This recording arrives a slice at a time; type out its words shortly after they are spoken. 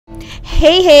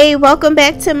Hey, welcome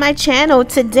back to my channel.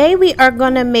 Today we are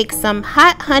gonna make some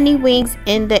hot honey wings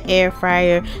in the air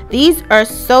fryer. These are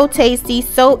so tasty,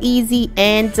 so easy,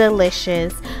 and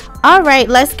delicious. All right,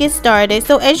 let's get started.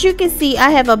 So as you can see,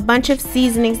 I have a bunch of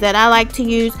seasonings that I like to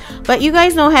use, but you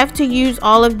guys don't have to use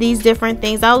all of these different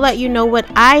things. I'll let you know what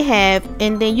I have,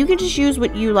 and then you can just use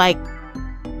what you like.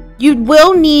 You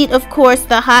will need, of course,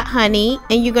 the hot honey,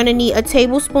 and you're going to need a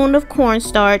tablespoon of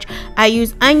cornstarch. I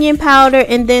use onion powder,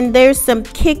 and then there's some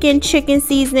kickin chicken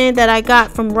seasoning that I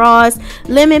got from Ross,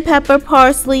 lemon pepper,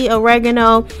 parsley,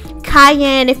 oregano,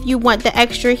 cayenne if you want the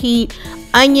extra heat,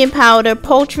 onion powder,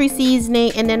 poultry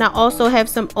seasoning, and then I also have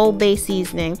some Old Bay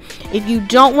seasoning. If you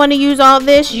don't want to use all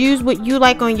this, use what you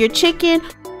like on your chicken.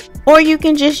 Or you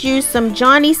can just use some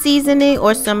Johnny seasoning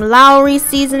or some Lowry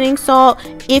seasoning salt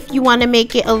if you want to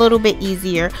make it a little bit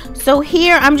easier. So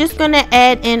here I'm just going to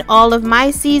add in all of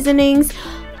my seasonings.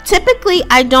 Typically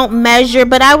I don't measure,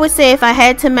 but I would say if I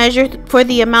had to measure for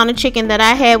the amount of chicken that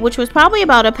I had, which was probably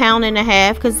about 1.5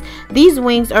 pounds, because these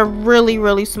wings are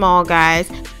really small, guys.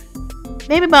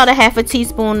 Maybe about 1/2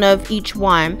 teaspoon of each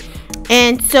one.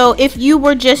 And so if you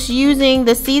were just using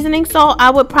the seasoning salt, I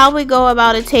would probably go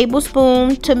about 1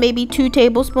 tablespoon to maybe 2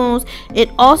 tablespoons. It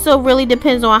also really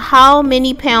depends on how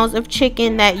many pounds of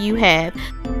chicken that you have.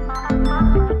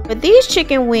 But these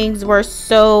chicken wings were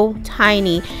so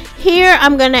tiny. Here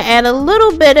I'm going to add a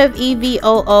little bit of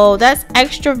EVOO. That's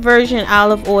extra virgin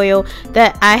olive oil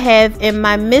that I have in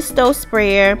my misto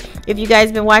sprayer. If you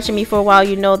guys been watching me for a while,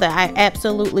 you know that I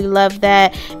absolutely love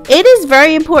that. It is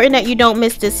very important that you don't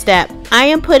miss this step. I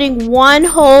am putting 1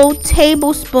 whole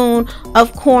tablespoon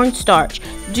of cornstarch.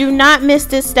 Do not miss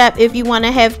this step if you want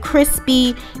to have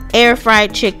crispy air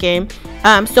fried chicken.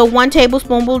 So 1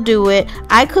 tablespoon will do it.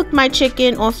 I cooked my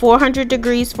chicken on 400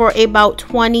 degrees for about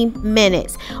 20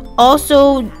 minutes.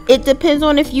 Also, it depends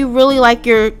on if you really like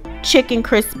your chicken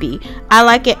crispy. I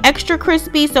like it extra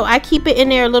crispy, so I keep it in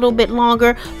there a little bit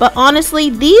longer. But honestly,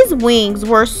 these wings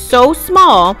were so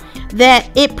small that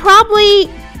it probably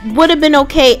would have been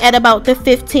okay at about the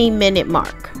 15-minute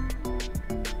mark.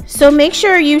 So make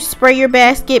sure you spray your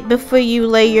basket before you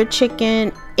lay your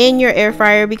chicken in your air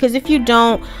fryer, because if you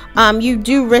don't, you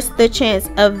do risk the chance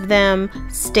of them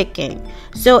sticking.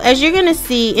 So as you're gonna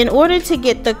see, in order to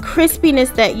get the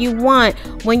crispiness that you want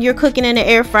when you're cooking in the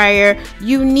air fryer,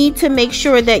 you need to make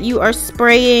sure that you are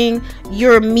spraying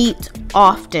your meat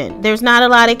often. There's not a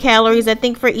lot of calories. I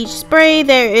think for each spray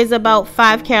there is about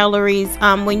 5 calories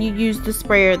when you use the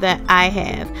sprayer that I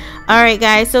have. All right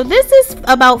guys, so this is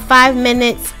about 5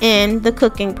 minutes in the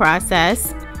cooking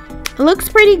process. It looks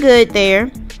pretty good there.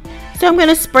 So I'm going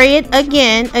to spray it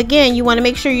again. You want to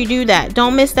make sure you do that.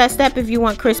 Don't miss that step if you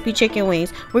want crispy chicken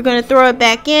wings. We're going to throw it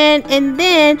back in, and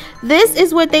then this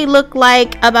is what they look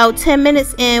like about 10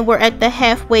 minutes in. We're at the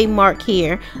halfway mark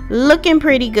here. Looking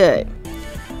pretty good.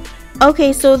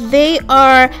 Okay, so they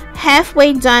are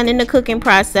halfway done in the cooking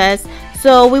process.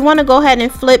 So we want to go ahead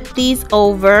and flip these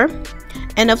over.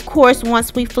 And of course,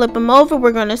 once we flip them over,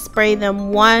 we're going to spray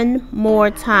them 1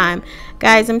 more time.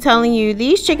 Guys, I'm telling you,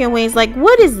 these chicken wings, like,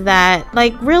 what is that?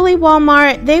 Like, really,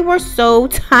 Walmart? They were so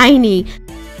tiny.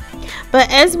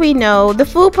 But as we know, the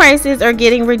food prices are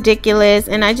getting ridiculous,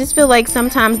 and I just feel like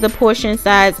sometimes the portion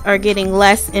size are getting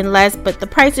less and less, but the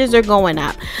prices are going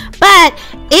up. But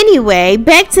anyway,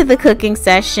 back to the cooking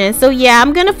session. So yeah,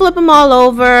 I'm gonna flip them all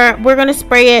over. We're gonna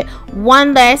spray it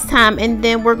 1 last time, and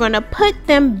then we're gonna put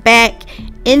them back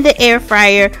in the air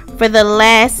fryer for the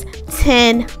last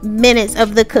 10 minutes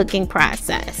of the cooking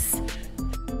process.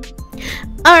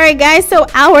 Alright guys, so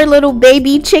our little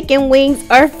baby chicken wings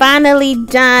are finally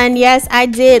done. Yes, I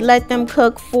did let them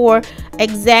cook for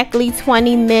exactly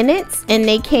 20 minutes, and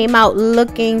they came out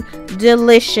looking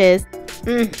delicious.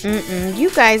 You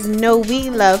guys know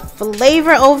we love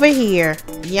flavor over here.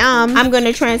 Yum. I'm going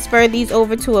to transfer these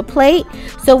over to a plate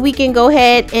so we can go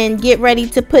ahead and get ready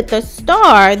to put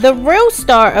the real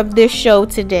star of this show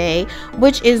today,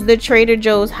 which is the Trader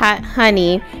Joe's hot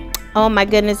honey. Oh my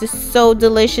goodness, it's so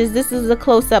delicious. This is a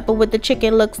close-up of what the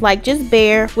chicken looks like, just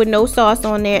bare with no sauce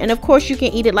on there. And of course you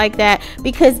can eat it like that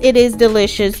because it is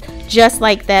delicious just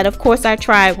like that. Of course I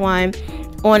tried one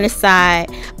on the side,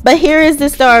 but here is the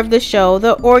star of the show,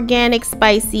 the organic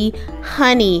spicy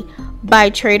honey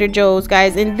by Trader Joe's,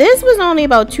 guys, and this was only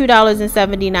about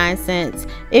 $2.79.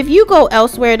 If you go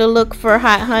elsewhere to look for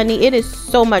hot honey, it is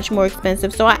so much more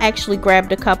expensive. So I actually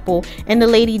grabbed a couple, and the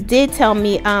lady did tell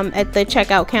me at the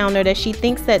checkout counter that she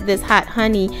thinks that this hot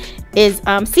honey is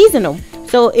seasonal.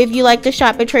 So if you like to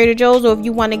shop at Trader Joe's, or if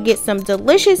you want to get some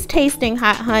delicious tasting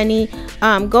hot honey,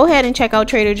 go ahead and check out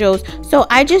Trader Joe's. So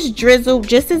I just drizzle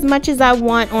just as much as I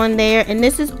want on there, and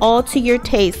this is all to your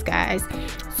taste, guys.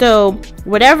 So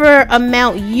whatever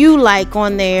amount you like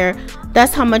on there,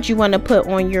 that's how much you want to put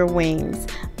on your wings.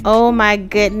 Oh my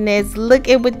goodness, look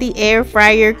at what the air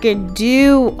fryer can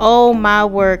do. Oh my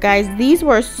word, guys, these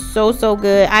were so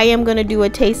good. I am gonna do a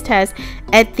taste test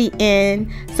at the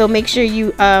end, so make sure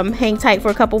you hang tight for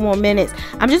a couple more minutes.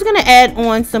 I'm just gonna add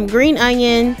on some green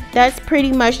onion. That's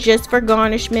pretty much just for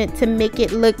garnishment to make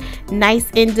it look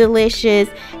nice and delicious.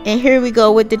 And here we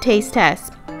go with the taste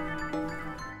test.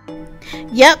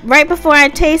 Yep, right before I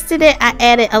tasted it, I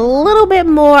added a little bit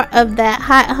more of that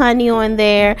hot honey on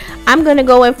there. I'm gonna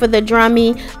go in for the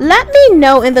drummy. Let me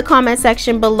know in the comment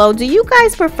section below, do you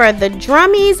guys prefer the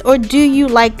drummies or do you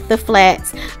like the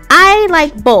flats? I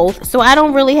like both, so I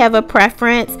don't really have a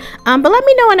preference, but let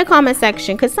me know in the comment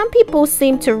section, because some people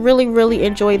seem to really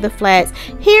enjoy the flats.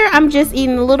 Here I'm just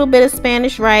eating a little bit of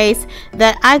Spanish rice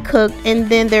that I cooked, and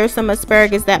then there's some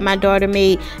asparagus that my daughter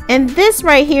made, and this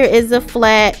right here is a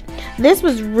flat. This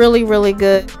was really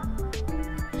good.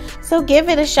 So give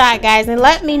it a shot, guys, and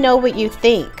let me know what you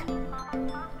think.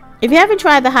 If you haven't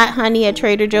tried the hot honey at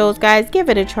Trader Joe's, guys, give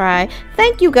it a try.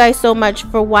 Thank you guys so much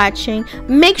for watching.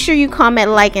 Make sure you comment,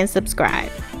 like, and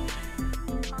subscribe.